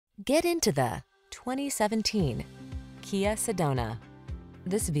Get into the 2017 Kia Sedona.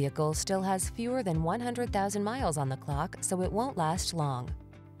 This vehicle still has fewer than 100,000 miles on the clock, so it won't last long.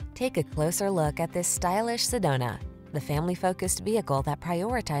 Take a closer look at this stylish Sedona, the family-focused vehicle that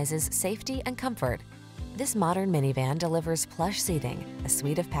prioritizes safety and comfort. This modern minivan delivers plush seating, a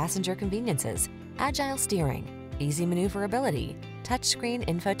suite of passenger conveniences, agile steering, easy maneuverability, touchscreen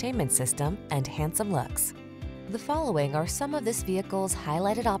infotainment system, and handsome looks. The following are some of this vehicle's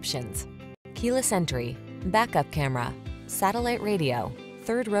highlighted options: keyless entry, backup camera, satellite radio,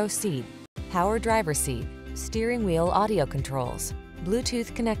 third row seat, power driver seat, steering wheel audio controls,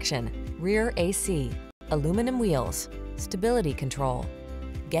 Bluetooth connection, rear AC, aluminum wheels, stability control.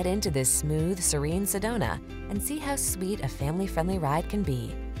 Get into this smooth, serene Sedona and see how sweet a family-friendly ride can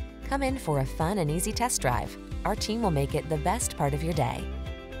be. Come in for a fun and easy test drive. Our team will make it the best part of your day.